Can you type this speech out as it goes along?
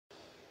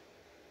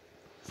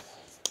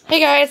Hey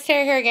guys,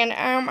 Sarah here again.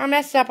 I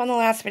messed up on the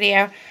last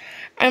video.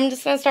 I'm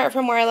just going to start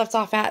from where I left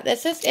off at.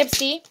 This is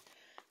Ipsy.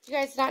 If you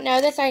guys don't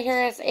know this, right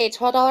here is a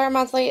 $12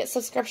 monthly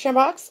subscription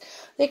box.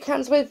 It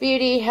comes with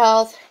beauty,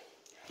 health,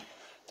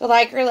 the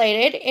like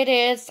related. It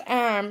is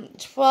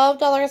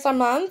 $12 a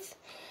month.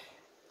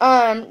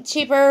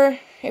 Cheaper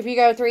if you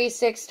go 3,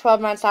 6, 12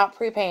 months out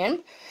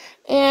prepaying.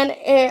 And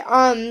it,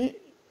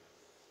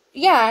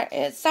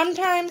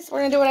 sometimes we're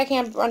going to do what I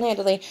can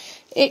one-handedly.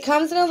 It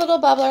comes in a little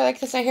bubbler like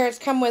this right here. It's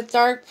come with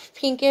dark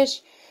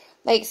pinkish,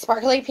 like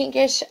sparkly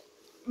pinkish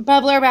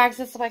bubbler bags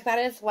and stuff like that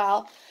as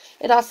well.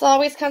 It also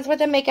always comes with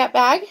a makeup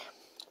bag.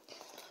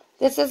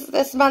 This is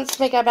this month's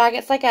makeup bag.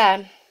 It's like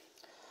I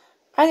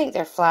think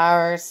they're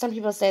flowers. Some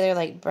people say they're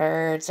like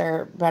birds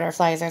or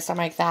butterflies or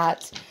something like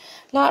that.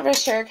 Not really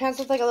sure. It comes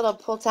with like a little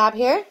pull tab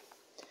here.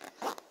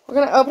 We're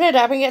going to open it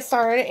up and get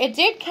started. It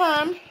did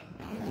come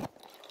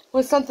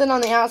with something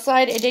on the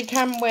outside. It did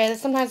come with,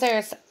 sometimes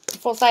there's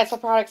full-size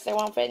products that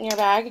won't fit in your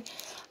bag.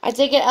 I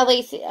did get a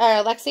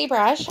Lexi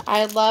brush.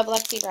 I love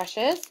Lexi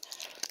brushes.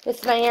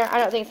 This right here, I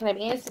don't think it's going to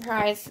be any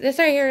surprise. This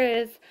right here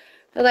is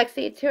the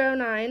Lexi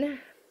 209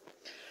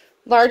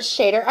 large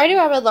shader. I do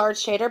have a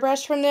large shader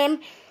brush from them,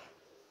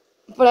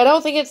 but I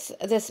don't think it's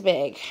this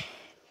big.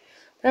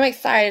 But I'm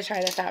excited to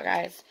try this out,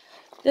 guys.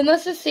 Then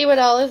let's just see what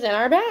all is in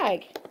our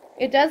bag.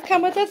 It does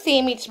come with a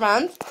theme each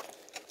month.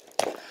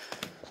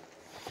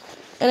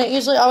 And it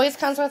usually always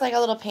comes with like a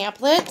little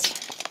pamphlet.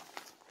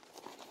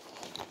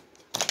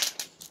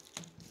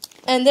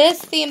 And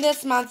this theme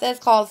this month is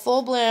called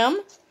Full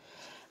Bloom.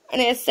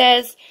 And it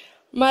says,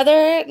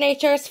 Mother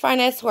Nature's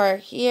finest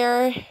work.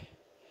 You.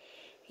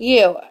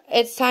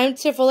 It's time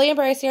to fully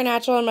embrace your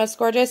natural and most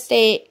gorgeous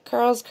state,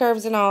 curls,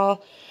 curves, and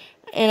all,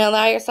 and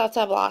allow yourself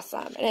to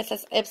blossom. And it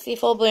says Ipsy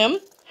Full Bloom,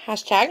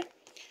 hashtag.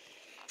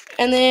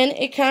 And then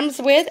it comes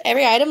with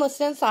every item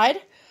listed inside.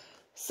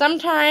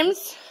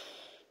 Sometimes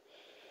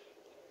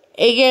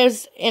it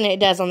gives, and it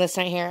does on this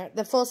right here,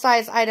 the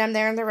full-size item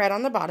there in the red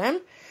on the bottom.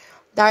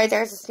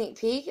 There's a sneak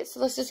peek. So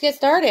let's just get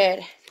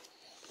started.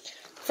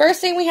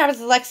 First thing we have is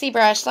the Lexi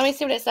brush. Let me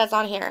see what it says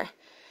on here.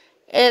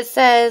 It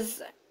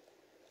says,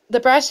 the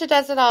brush that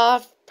does it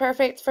all,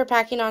 perfect for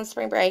packing on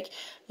spring break.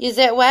 Use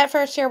it wet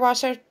for a sheer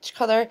wash of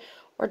color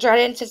or dry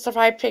to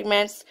intensify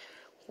pigments.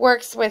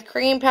 Works with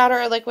cream, powder,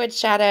 or liquid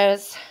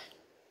shadows.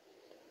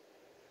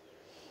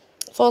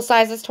 Full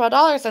size is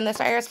 $12, and this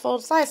right here is full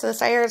size, so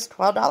this right here is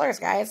 $12,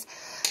 guys.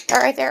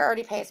 That right there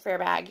already pays for your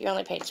bag. You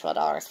only paid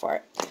 $12 for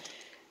it.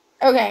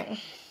 Okay,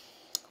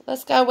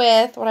 let's go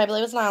with what I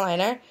believe is an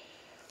eyeliner.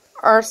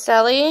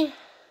 Arcelli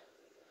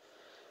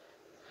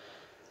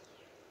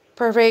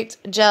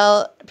Perfect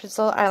Gel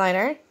Pencil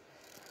Eyeliner.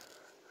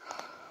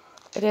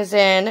 It is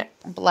in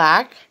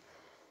black.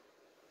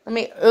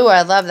 Ooh,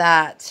 I love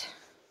that.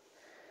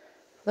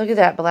 Look at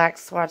that black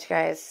swatch,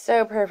 guys.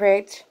 So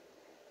perfect.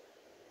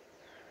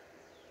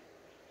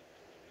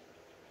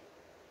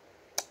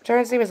 I'm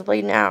trying to see if it's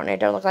bleeding out, and it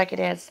don't look like it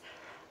is.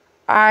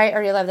 I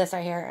already love this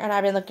right here, and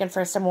I've been looking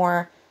for some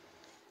more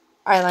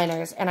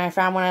eyeliners, and I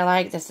found one I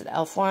like. This is the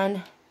e.l.f.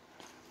 one.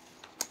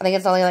 I think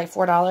it's only like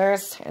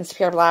 $4, and it's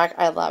pure black.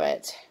 I love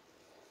it.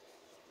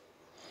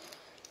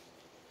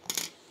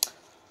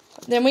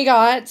 Then we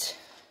got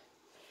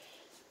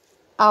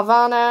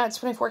Alvana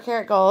 24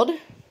 karat gold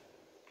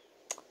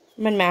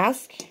Min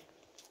mask.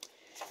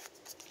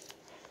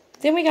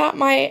 Then we got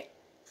my,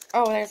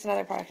 oh, there's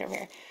another product over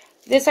here.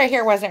 This right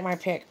here wasn't my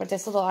pick, but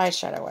this little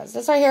eyeshadow was.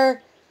 This right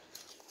here,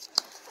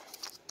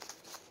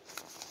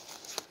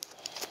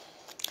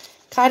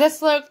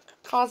 Kaleidoscope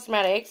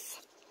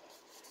Cosmetics.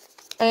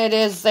 And it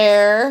is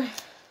their,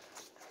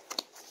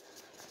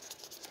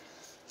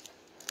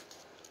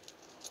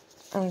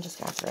 I'm just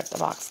going to rip the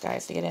box,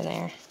 guys, to get in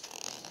there.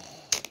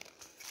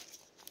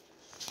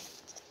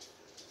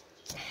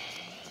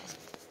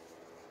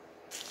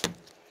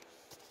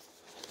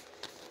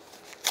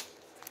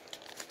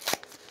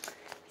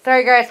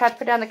 Sorry, guys, have to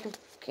put down the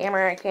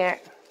camera. I can't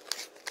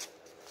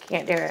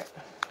do it.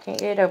 Can't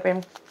get it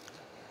open.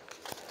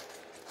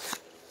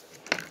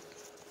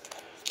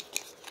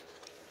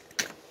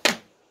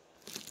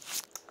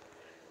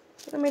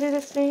 Let me do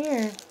this in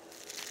here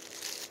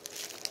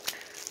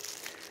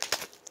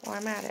while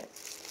I'm at it.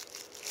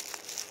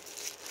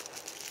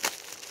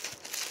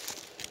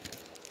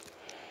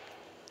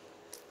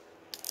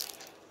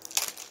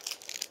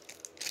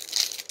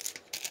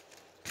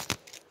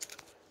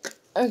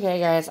 Okay,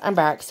 guys, I'm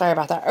back. Sorry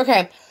about that.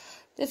 Okay,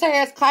 this here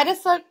is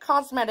Kaleidoscope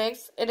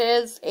Cosmetics. It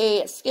is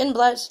a skin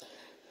blush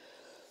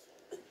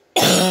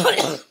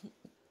and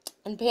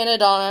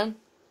Panadonna.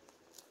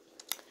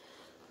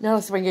 Now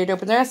let's bring it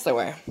open the rest of the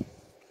way.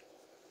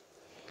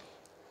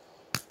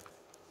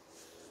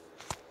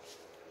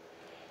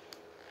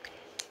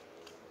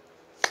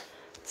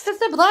 This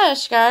is a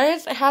blush,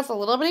 guys. It has a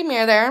little bitty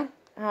mirror there.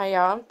 Hi,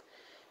 y'all.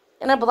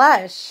 And a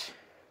blush.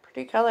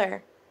 Pretty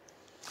color.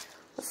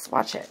 Let's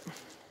swatch it.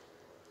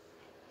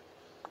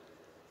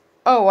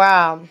 Oh,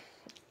 wow.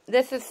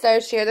 This is so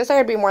sheer. This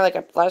would be more like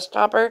a blush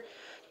topper.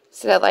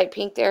 See that light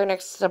pink there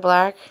next to the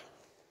black?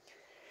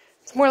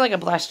 It's more like a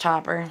blush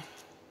topper.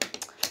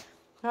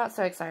 Not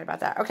so excited about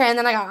that. Okay, and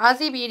then I got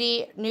Aussie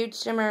Beauty Nude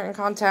Shimmer and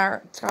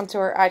Contour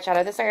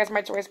Eyeshadow. This is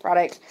my choice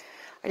product.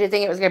 I did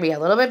think it was going to be a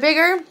little bit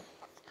bigger.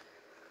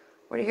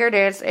 But here it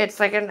is. It's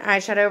like an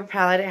eyeshadow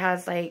palette. It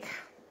has like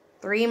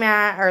 3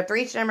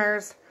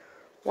 shimmers,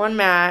 1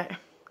 matte,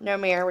 no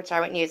mirror, which I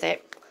wouldn't use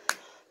it.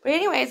 But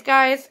anyways,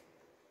 guys,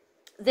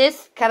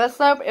 this Kettle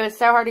Soap, it was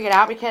so hard to get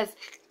out because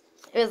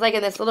it was like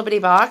in this little bitty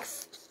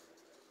box.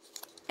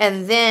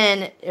 And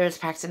then it was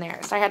packed in there.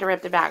 So I had to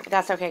rip the back. But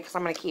that's okay because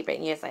I'm going to keep it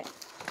and use it.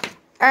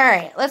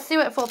 Alright, let's see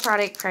what full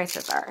product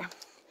prices are.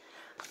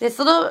 This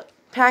little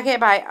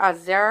packet by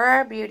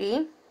Azura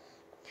Beauty.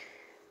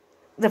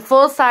 The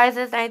full size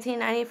is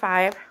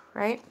 $19.95,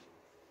 right?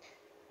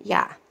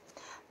 Yeah.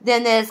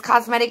 Then this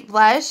cosmetic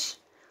blush.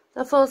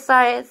 The full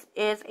size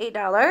is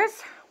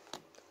 $8.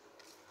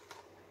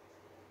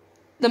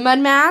 The Mud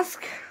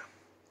Mask.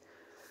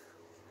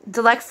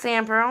 Deluxe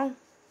Sample.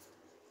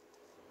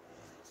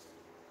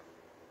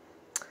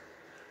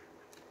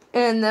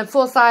 And the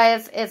full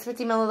size is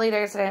 50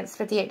 milliliters and it's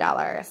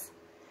 $58.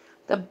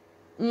 The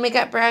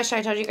makeup brush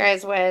I told you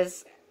guys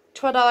was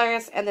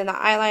 $12. And then the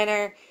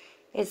eyeliner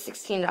is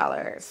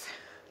 $16.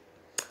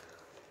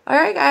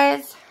 Alright,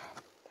 guys.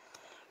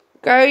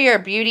 Grow your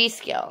beauty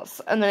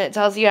skills. And then it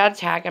tells you how to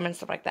tag them and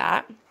stuff like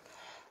that.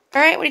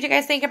 Alright, what did you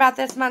guys think about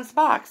this month's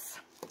box?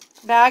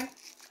 Bag?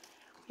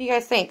 What do you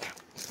guys think?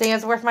 Think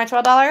it's worth my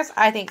 $12?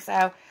 I think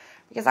so.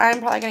 Because I'm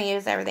probably going to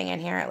use everything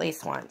in here at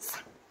least once.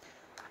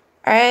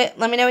 Alright,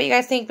 let me know what you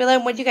guys think below.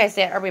 What do you guys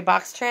say? Are we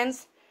box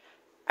trends?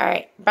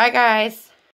 Alright, bye guys.